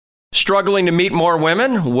Struggling to meet more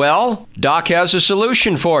women? Well, Doc has a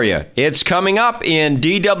solution for you. It's coming up in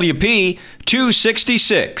DWP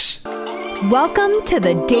 266. Welcome to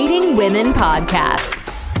the Dating Women Podcast,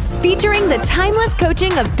 featuring the timeless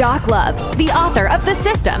coaching of Doc Love, the author of The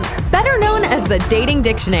System, better known as the Dating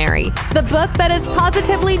Dictionary, the book that has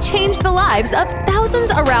positively changed the lives of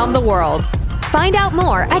thousands around the world. Find out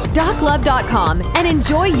more at doclove.com and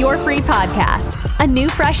enjoy your free podcast. A new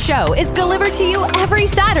fresh show is delivered to you every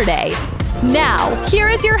Saturday. Now, here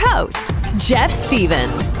is your host, Jeff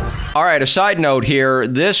Stevens. All right, a side note here.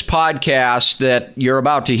 This podcast that you're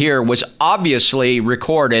about to hear was obviously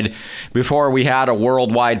recorded before we had a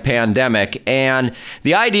worldwide pandemic. And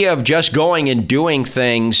the idea of just going and doing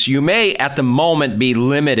things, you may at the moment be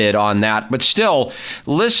limited on that, but still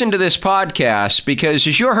listen to this podcast because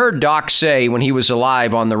as you heard Doc say when he was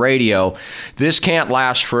alive on the radio, this can't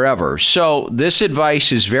last forever. So this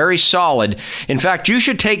advice is very solid. In fact, you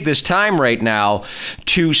should take this time right now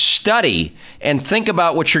to study and think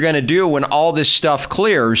about what you're going to do when all this stuff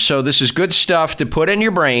clears. So this is good stuff to put in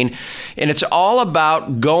your brain, and it's all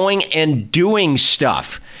about going and doing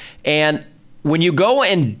stuff. And when you go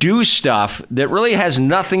and do stuff that really has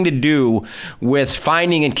nothing to do with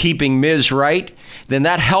finding and keeping Ms. Right, then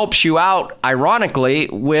that helps you out, ironically,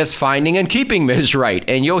 with finding and keeping Ms. Right.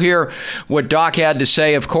 And you'll hear what Doc had to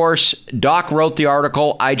say. Of course, Doc wrote the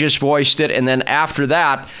article, I just voiced it, and then after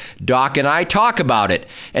that, Doc and I talk about it.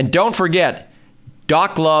 And don't forget,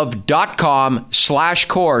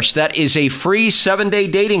 doclove.com/course. That is a free 7-day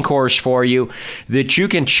dating course for you that you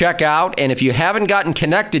can check out. And if you haven't gotten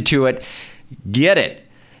connected to it, get it.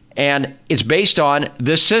 And it's based on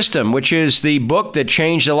The System, which is the book that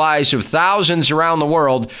changed the lives of thousands around the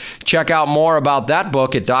world. Check out more about that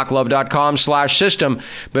book at doclove.com/system.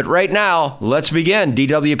 But right now, let's begin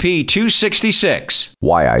DWP 266.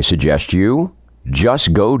 Why I suggest you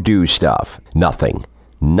just go do stuff. Nothing.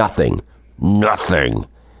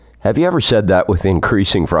 Have you ever said that with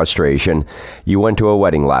increasing frustration? You went to a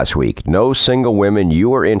wedding last week. No single women you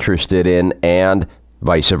were interested in, and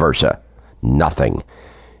vice versa. Nothing.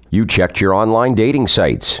 You checked your online dating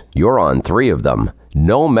sites. You're on 3 of them.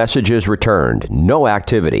 No messages returned. No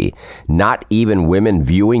activity. Not even women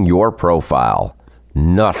viewing your profile.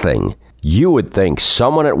 Nothing. You would think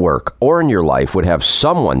someone at work or in your life would have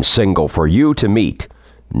someone single for you to meet.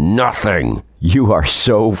 Nothing. You are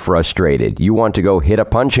so frustrated. You want to go hit a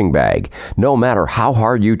punching bag. No matter how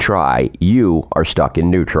hard you try, you are stuck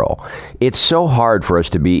in neutral. It's so hard for us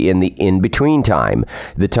to be in the in-between time,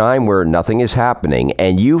 the time where nothing is happening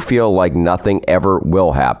and you feel like nothing ever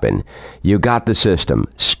will happen. You got the system,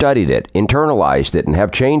 studied it, internalized it, and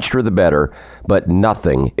have changed for the better, but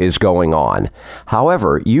nothing is going on.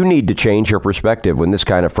 However, you need to change your perspective when this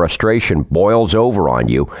kind of frustration boils over on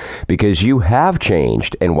you because you have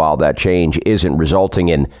changed, and while that change isn't resulting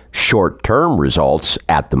in short-term results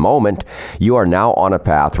at the moment, you are now on a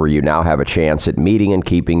path where you now have a chance at meeting and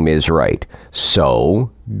keeping Ms. Right.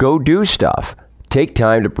 So, go do stuff. Take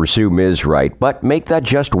time to pursue Ms. Right, but make that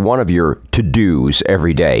just one of your to-dos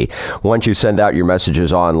every day. Once you send out your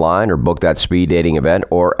messages online or book that speed dating event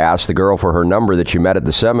or ask the girl for her number that you met at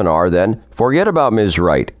the seminar, then forget about Ms.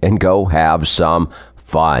 Right and go have some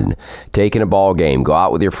fun. Take in a ball game, go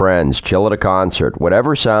out with your friends, chill at a concert,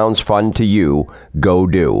 whatever sounds fun to you, go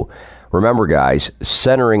do. Remember, guys,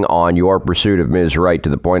 centering on your pursuit of Ms. Right to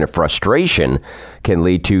the point of frustration can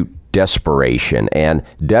lead to desperation, and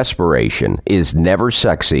desperation is never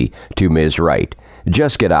sexy to Ms. Right.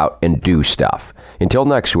 Just get out and do stuff. Until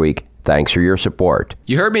next week, thanks for your support.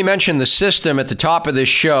 You heard me mention The System at the top of this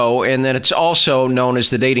show, and then it's also known as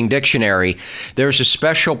the Dating Dictionary. There's a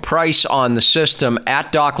special price on The System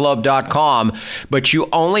at doclove.com, but you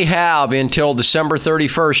only have until December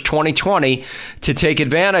 31st, 2020 to take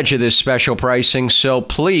advantage of this special pricing, so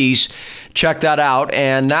please check that out.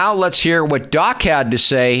 And now let's hear what Doc had to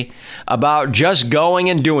say about just going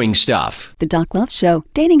and doing stuff. The Doc Love Show,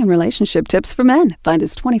 dating and relationship tips for men. Find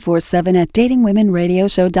us 24/7 at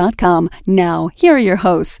datingwomenradioshow.com. Now, here are your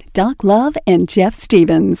hosts, Doc Love and Jeff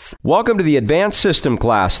Stevens. Welcome to the Advanced System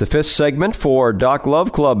class, the 5th segment for Doc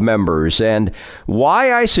Love Club members, and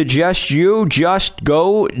why I suggest you just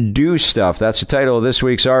go do stuff. That's the title of this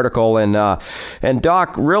week's article. And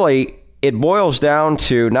Doc, really, it boils down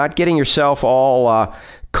to not getting yourself all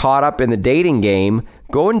caught up in the dating game.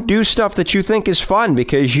 Go and do stuff that you think is fun,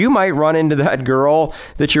 because you might run into that girl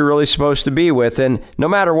that you're really supposed to be with, and no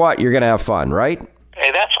matter what, you're going to have fun, right?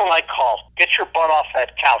 Hey, that's what I call get your butt off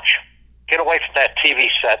that couch. Get away from that TV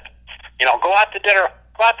set. You know, go out to dinner.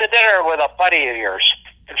 Go out to dinner with a buddy of yours.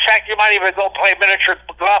 In fact, you might even go play miniature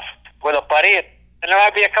golf with a buddy, and there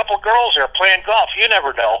might be a couple girls there playing golf. You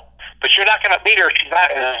never know. but you're not going to meet her. She's not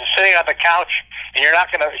sitting on the couch, and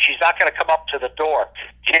she's not going to come up to the door.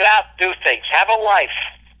 Get out, do things, have a life.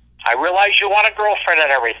 I realize you want a girlfriend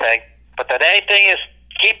and everything, but the main thing is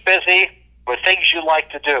keep busy with things you like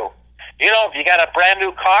to do. You know, if you got a brand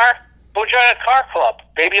new car, go join a car club.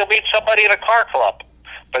 Maybe you'll meet somebody in a car club.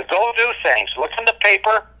 But go do things. Look in the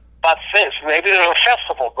paper about this. Maybe there's a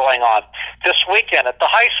festival going on this weekend at the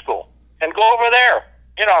high school, and go over there.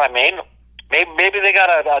 You know what I mean? Maybe they got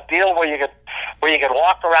a deal where you can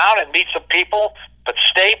walk around and meet some people, but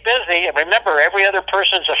stay busy. And remember, every other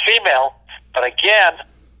person's a female. But again,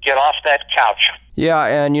 get off that couch. Yeah,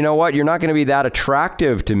 and you know what? You're not going to be that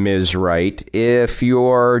attractive to Ms. Right if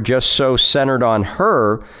you're just so centered on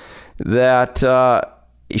her that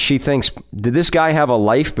she thinks, did this guy have a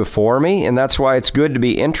life before me? And that's why it's good to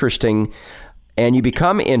be interesting, and you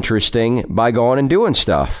become interesting by going and doing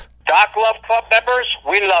stuff. Doc Love Club members,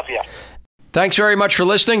 we love you. Thanks very much for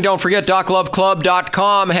listening. Don't forget,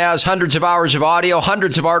 DocLoveClub.com has hundreds of hours of audio,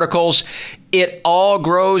 hundreds of articles. It all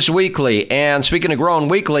grows weekly. And speaking of growing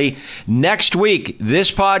weekly, next week,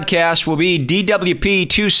 this podcast will be DWP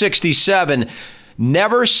 267.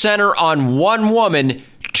 Never center on one woman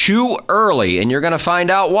too early. And you're going to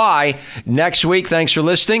find out why next week. Thanks for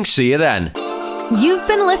listening. See you then. You've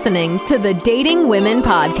been listening to the Dating Women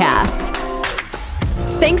Podcast.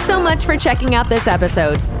 Thanks so much for checking out this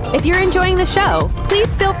episode. If you're enjoying the show,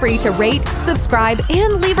 please feel free to rate, subscribe,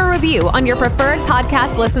 and leave a review on your preferred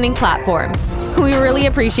podcast listening platform. We really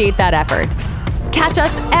appreciate that effort. Catch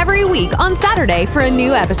us every week on Saturday for a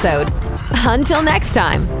new episode. Until next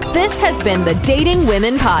time, this has been the Dating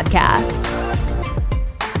Women Podcast.